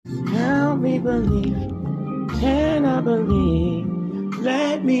believe. Can I believe?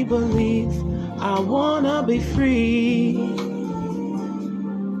 Let me believe. I wanna be free.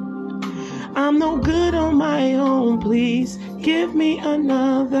 I'm no good on my own, please give me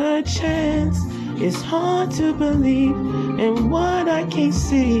another chance. It's hard to believe in what I can't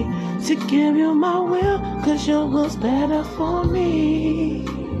see. To give you my will, 'cause your will's better for me.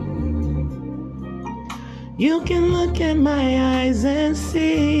 You can look in my eyes and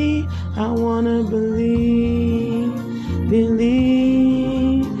see. I wanna believe,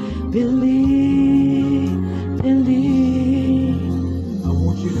 believe, believe, believe. I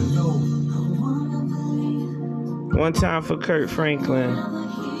want you to know. One time for Kirk Franklin.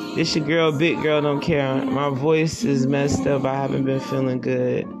 This your girl, Big Girl Don't Care. My voice is messed up. I haven't been feeling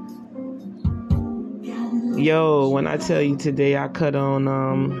good. Yo, when I tell you today I cut on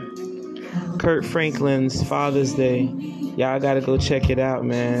Kirk Franklin's Father's Day, y'all gotta go check it out,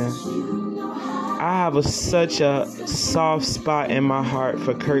 man. I have such a soft spot in my heart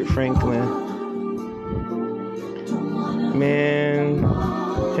for Kirk Franklin. Man,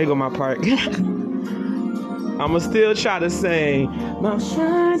 here go my part. I'ma still try to sing. My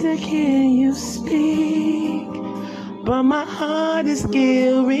Father, can you speak? But my heart is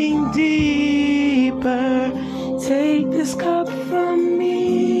gearing deeper. Take this cup from me.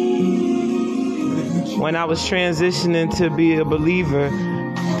 When I was transitioning to be a believer,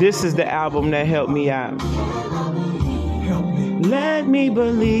 this is the album that helped me out. Let me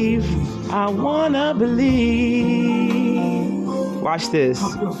believe. I wanna believe. Watch this.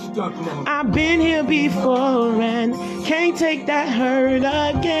 I've been here before and can't take that hurt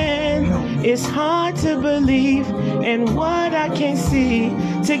again. It's hard to believe in what I can't see.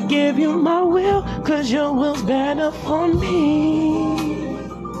 To give you my will, 'cause your will's better for me.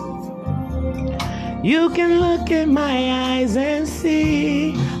 You can look in my eyes and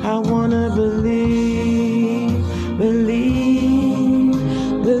see. I wanna believe, believe,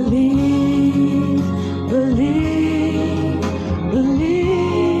 believe, believe, believe.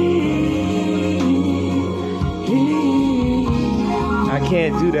 I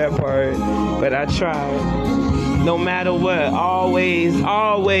can't do that part, but I tried. No matter what, always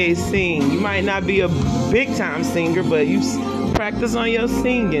sing. You might not be a big time singer, but you practice on your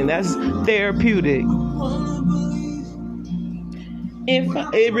singing. That's therapeutic.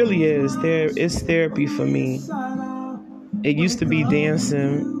 It really is. It's therapy for me. It used to be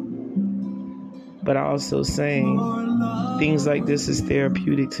dancing, but I also sang. Things like this is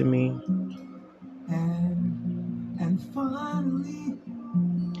therapeutic to me.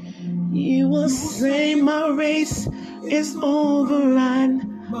 You will say my race is over and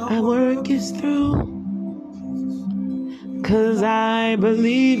my work is through, 'cause I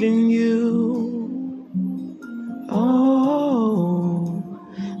believe in you. Oh,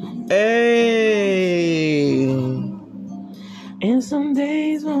 hey. And some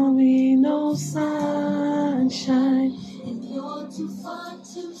days won't be no sunshine, and you're too far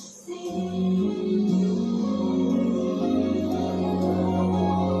to see.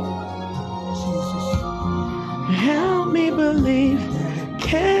 Help me believe.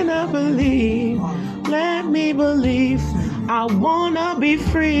 Can I believe? Let me believe. I wanna be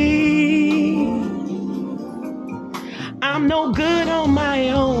free. I'm no good on my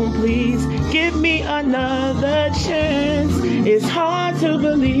own, please give me another chance. It's hard to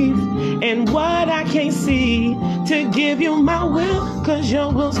believe in what I can't see. To give you my will, 'cause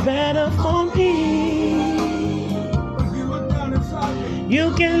your will's better for me.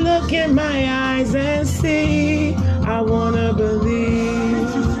 You can look in my eyes and see. I wanna believe,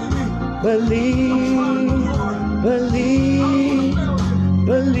 believe, believe,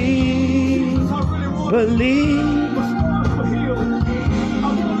 believe, believe.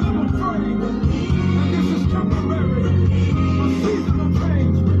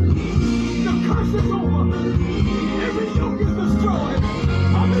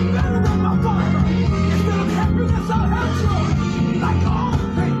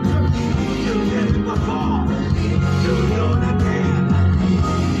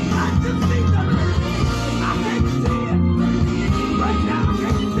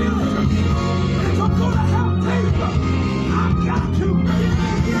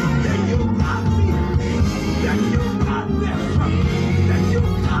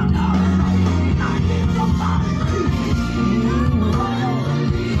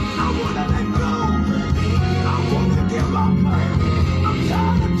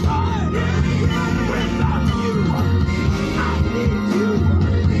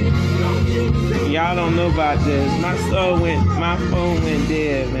 Y'all don't know about this. My phone went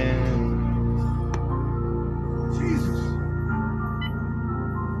dead, man.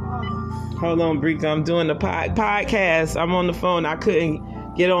 Hold on, Brika. I'm doing the podcast. I'm on the phone. I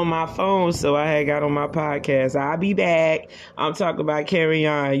couldn't get on my phone, so I had got on my podcast. I'll be back. I'm talking about Carry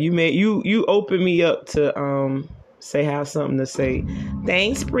On. You opened me up to have something to say.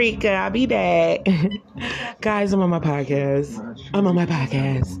 Thanks, Brika. I'll be back. Guys, I'm on my podcast.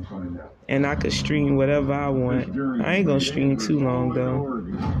 And I could stream whatever I want. I ain't gonna stream too long though.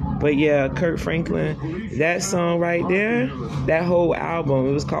 But yeah, Kirk Franklin, that song right there, that whole album,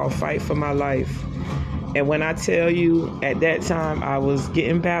 it was called Fight for My Life. And when I tell you, at that time, I was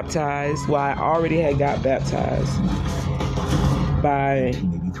getting baptized. Well, I already had got baptized by,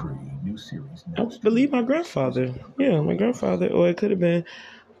 I believe, my grandfather. Yeah, my grandfather. Or it could have been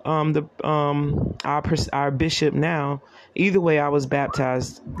our bishop now. Either way, I was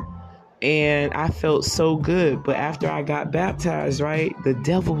baptized. And I felt so good. But after I got baptized, right, the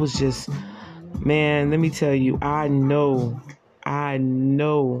devil was just, man, let me tell you, I know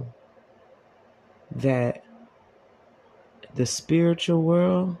that the spiritual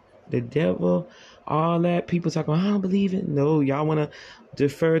world, the devil, all that, people talking about, I don't believe it. No, y'all want to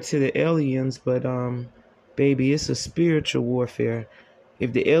defer to the aliens, but baby, it's a spiritual warfare.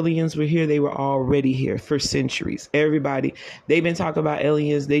 If the aliens were here, they were already here for centuries. Everybody, they've been talking about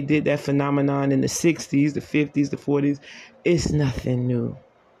aliens. They did that phenomenon in the 60s, the 50s, the 40s. It's nothing new.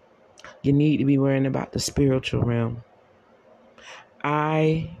 You need to be worrying about the spiritual realm.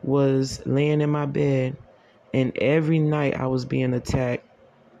 I was laying in my bed, and every night I was being attacked.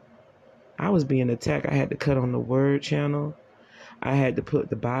 I had to cut on the Word channel. I had to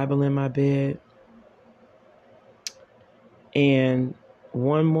put the Bible in my bed. And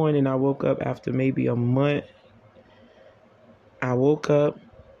one morning I woke up after maybe a month. I woke up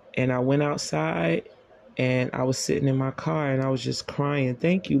and I went outside and I was sitting in my car and I was just crying.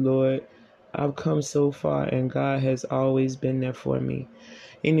 Thank you, Lord. I've come so far and God has always been there for me.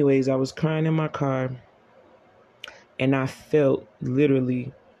 Anyways, I was crying in my car and I felt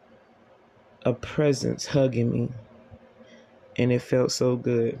literally a presence hugging me. And it felt so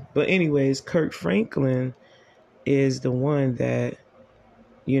good. But anyways, Kirk Franklin is the one that,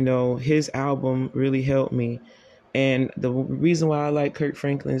 his album really helped me. And the reason why I like Kirk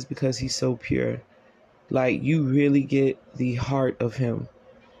Franklin is because he's so pure. Like, you really get the heart of him.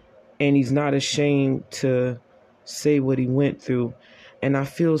 And he's not ashamed to say what he went through. And I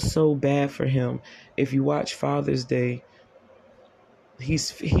feel so bad for him. If you watch Father's Day, many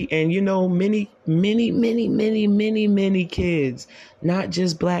kids, not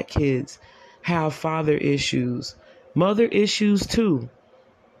just black kids, have father issues, mother issues too.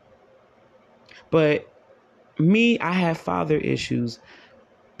 But me, I have father issues.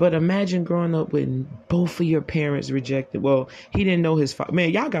 But imagine growing up with both of your parents rejected. Well, he didn't know his father. Man,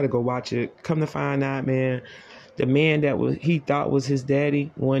 y'all got to go watch it. Come to find out, man, the man that he thought was his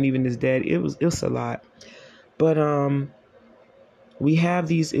daddy wasn't even his daddy. It's a lot. But we have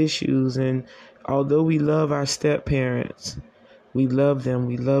these issues, and although we love our step parents, we love them.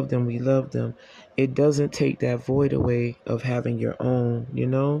 It doesn't take that void away of having your own,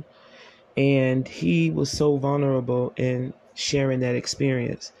 And he was so vulnerable in sharing that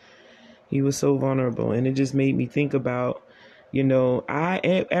experience. He was so vulnerable. And it just made me think about,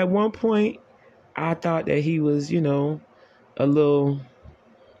 at one point, I thought that he was, a little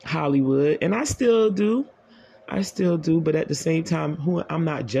Hollywood. And I still do. But at the same time, I'm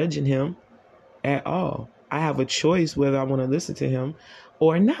not judging him at all. I have a choice whether I want to listen to him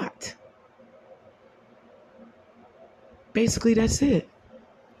or not. Basically, that's it.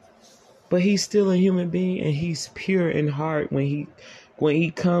 But he's still a human being, and he's pure in heart. When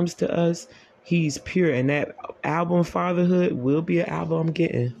he comes to us, he's pure. And that album, Fatherhood, will be an album I'm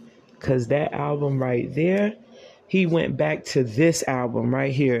getting. Because that album right there, he went back to this album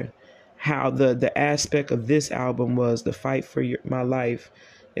right here. How the aspect of this album was the fight for my life.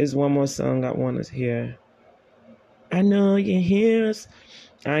 There's one more song I want to hear. I know you hear us.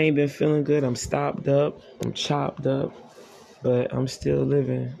 I ain't been feeling good. I'm stopped up. I'm chopped up. But I'm still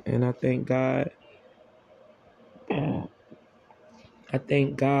living, and I thank God. I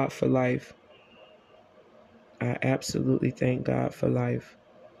thank God for life. I absolutely thank God for life.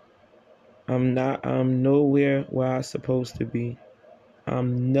 I'm nowhere where I'm supposed to be.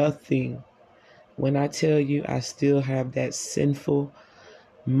 I'm nothing. When I tell you I still have that sinful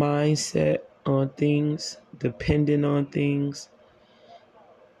mindset on things, depending on things.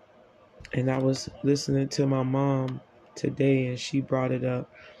 And I was listening to my mom today, and she brought it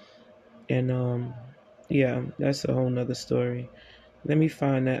up, and that's a whole nother story. Let me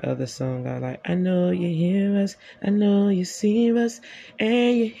find that other song I like. I know you hear us, I know you see us,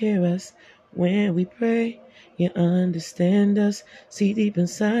 and you hear us when we pray. You understand us, see deep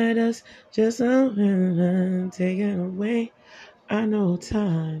inside us, just taken away. I know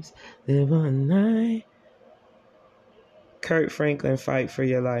times live on night. Kirk Franklin, Fight for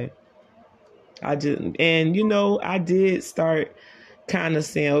Your Life. I did start kind of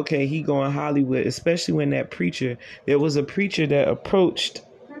saying, okay, he going Hollywood, especially when there was a preacher that approached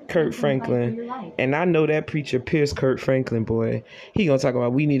Kirk Franklin, and I know that preacher pierced Kirk Franklin, boy. He gonna talk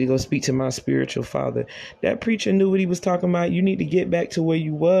about, we need to go speak to my spiritual father. That preacher knew what he was talking about. You need to get back to where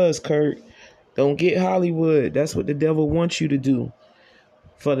you was, Kirk. Don't get Hollywood. That's what the devil wants you to do,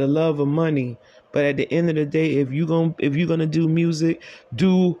 for the love of money. But at the end of the day, if you're gonna do music,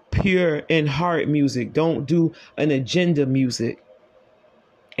 do pure and heart music. Don't do an agenda music.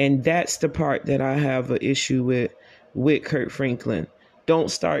 And that's the part that I have an issue with Kirk Franklin.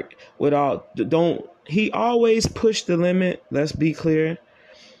 Don't start with he always pushed the limit, let's be clear.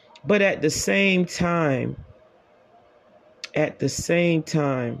 But at the same time,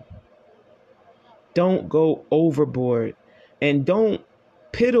 don't go overboard, and don't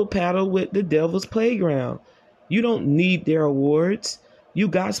piddle paddle with the devil's playground. You don't need their awards. You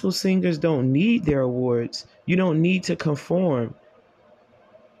gospel singers don't need their awards. You don't need to conform.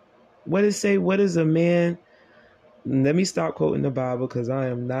 What does it say? What is a man? Let me stop quoting the Bible, because I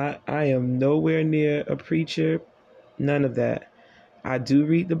am nowhere near a preacher. None of that. I do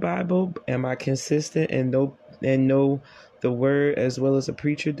read the Bible. Am I consistent and know the word as well as a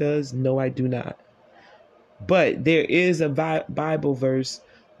preacher does? No, I do not. But there is a Bible verse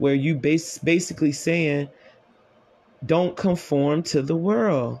where you basically saying, don't conform to the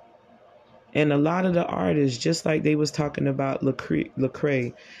world. And a lot of the artists, just like they was talking about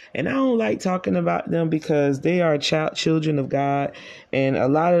Lecrae, and I don't like talking about them because they are children of God, and a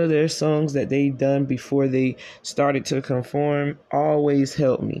lot of their songs that they done before they started to conform always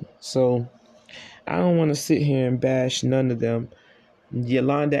helped me. So I don't want to sit here and bash none of them.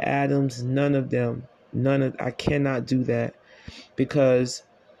 Yolanda Adams, none of them. I cannot do that, because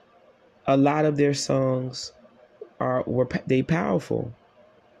a lot of their songs were powerful.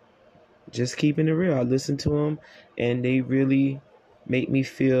 Just keeping it real. I listen to them, and they really make me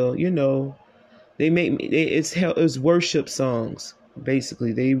feel, it's worship songs.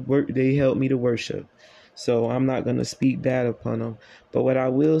 Basically, they help me to worship. So I'm not going to speak bad upon them. But what I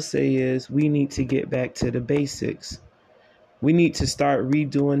will say is, we need to get back to the basics. We need to start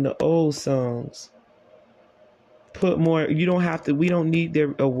redoing the old songs. Put more, we don't need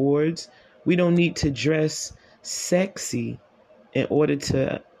their awards. We don't need to dress sexy in order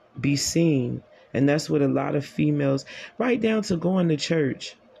to be seen. And that's what a lot of females, right down to going to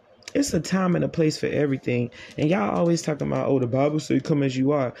church. It's a time and a place for everything. And y'all always talking about, the Bible says come as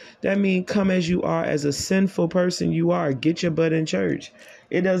you are. That means come as you are, as a sinful person you are. Get your butt in church.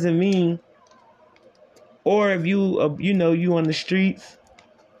 It doesn't mean, or if you, you on the streets.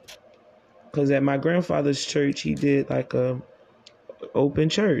 Because at my grandfather's church, he did like a open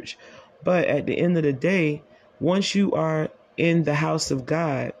church. But at the end of the day, once you are in the house of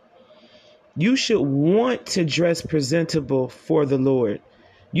God, you should want to dress presentable for the Lord.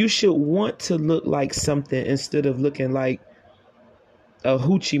 You should want to look like something instead of looking like a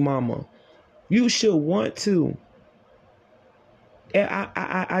hoochie mama. You should want to. And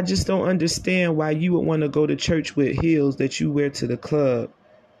I just don't understand why you would want to go to church with heels that you wear to the club.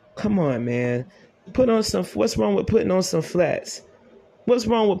 Come on, man. What's wrong with putting on some flats? What's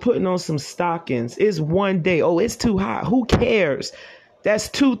wrong with putting on some stockings? It's one day. Oh, it's too hot. Who cares? That's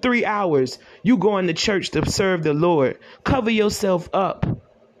 2-3 hours. You going to church to serve the Lord. Cover yourself up.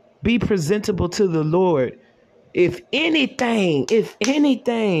 Be presentable to the Lord. If anything.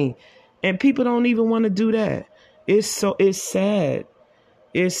 And people don't even want to do that. It's sad.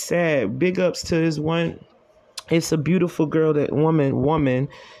 It's sad. Big ups to this one. It's a beautiful girl, that woman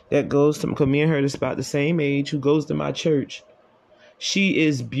that goes to, because me and her is about the same age, who goes to my church. She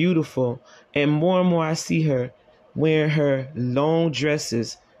is beautiful. And more I see her wearing her long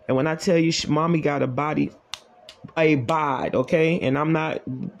dresses. And when I tell you, mommy got a bod, okay? And I'm not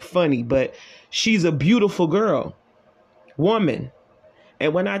funny, but she's a beautiful woman.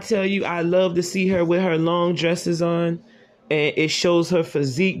 And when I tell you, I love to see her with her long dresses on, and it shows her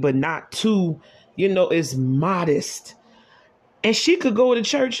physique, but not too, it's modest. And she could go to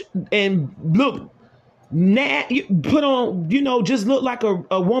church and look, put on, just look like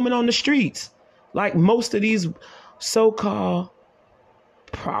a woman on the streets. Like most of these so-called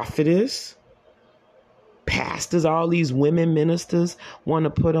prophetess, pastors, all these women ministers want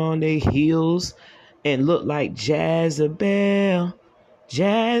to put on their heels and look like Jezebel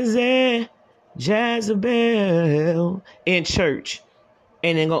in church.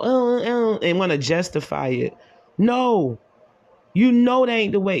 and then go, and want to justify it. No, you know that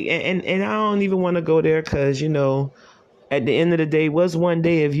ain't the way. And I don't even want to go there because, you know, at the end of the day, what's one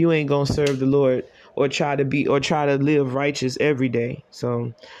day if you ain't going to serve the Lord or try to live righteous every day?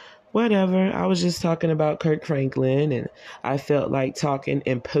 So whatever. I was just talking about Kirk Franklin, and I felt like talking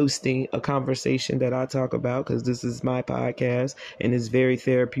and posting a conversation that I talk about because this is my podcast and it's very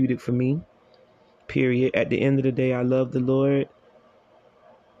therapeutic for me, period. At the end of the day, I love the Lord,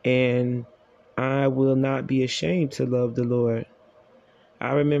 and I will not be ashamed to love the Lord.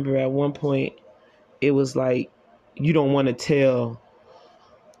 I remember at one point, it was like, you don't want to tell,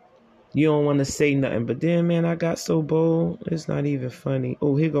 you don't want to say nothing. But then, man, I got so bold. It's not even funny.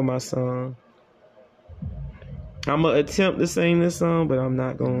 Oh, here go my song. I'm going to attempt to sing this song, but I'm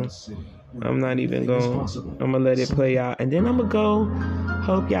not going to. I'm not even going. I'm going to let it play out. And then I'm going to go.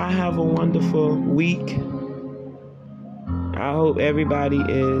 Hope y'all have a wonderful week. I hope everybody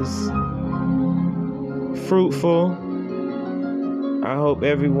is fruitful. I hope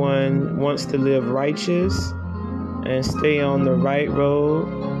everyone wants to live righteous and stay on the right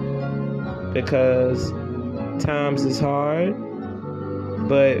road. Because times is hard,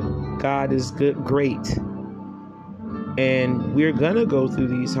 but God is good, great. And we're going to go through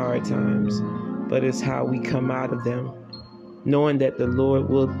these hard times, but it's how we come out of them, knowing that the Lord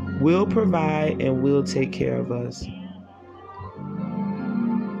will provide and will take care of us.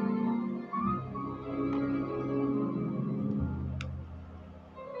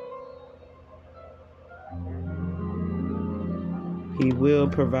 He will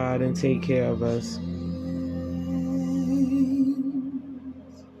provide and take care of us.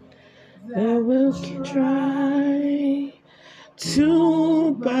 That will try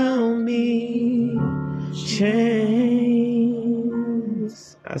to bound me, chains.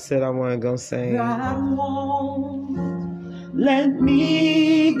 I said I wasn't gonna sing. God won't let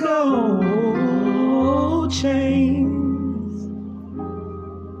me go, chains.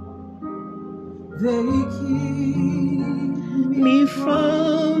 They keep me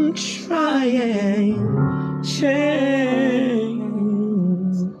from trying, chains.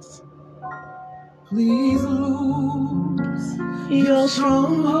 Please lose your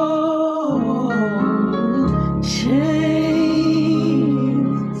stronghold, chains.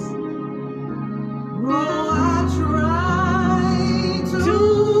 Oh, I try to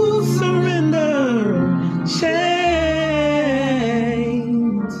surrender, chains.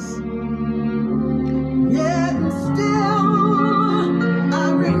 Yet still I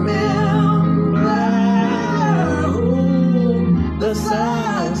remember the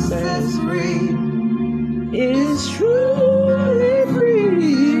sign says free is truly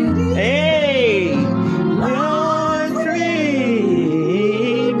free. Hey, Lord,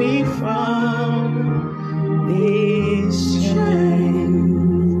 free me from these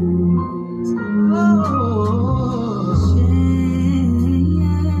chains. Oh, chains.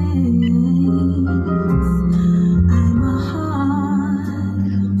 I'm a heart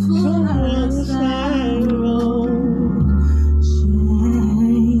full of sorrow.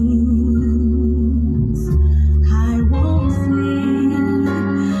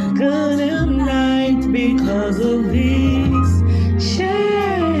 Because of these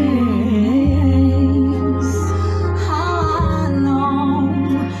chains, how I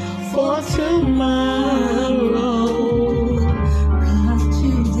long for tomorrow. 'Cause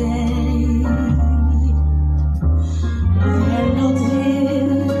today there are no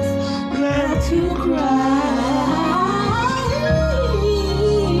tears left to cry.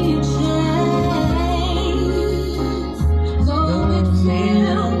 Chains, though it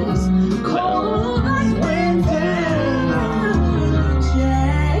feels cold.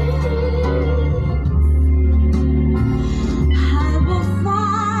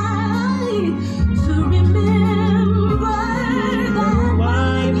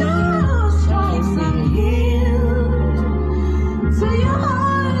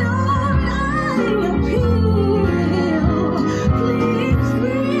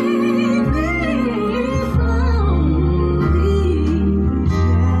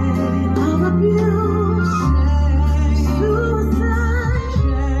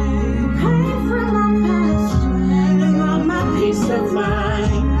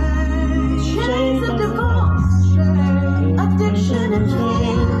 Chains of divorce, addiction and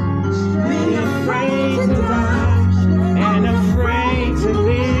pain, being afraid to die and afraid to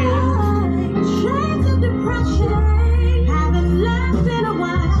live. Chains of depression, haven't laughed in a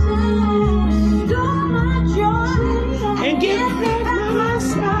while. Restore my joy and give back my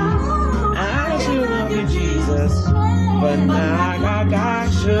smile. I should love you, Jesus, but now I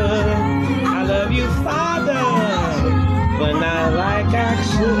got you. I love you, Father, but not like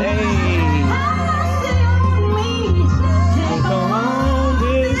actually. Go on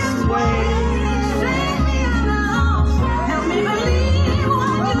this way.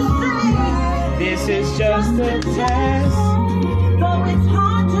 This is just a test. Though it's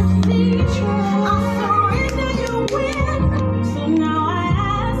hard to see, I'll surrender your will. So now I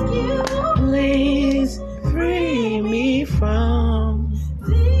ask you, Please free me from.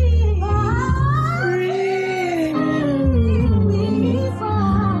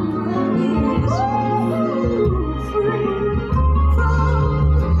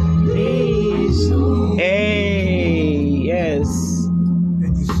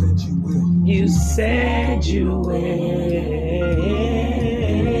 And you said you will. You said you will.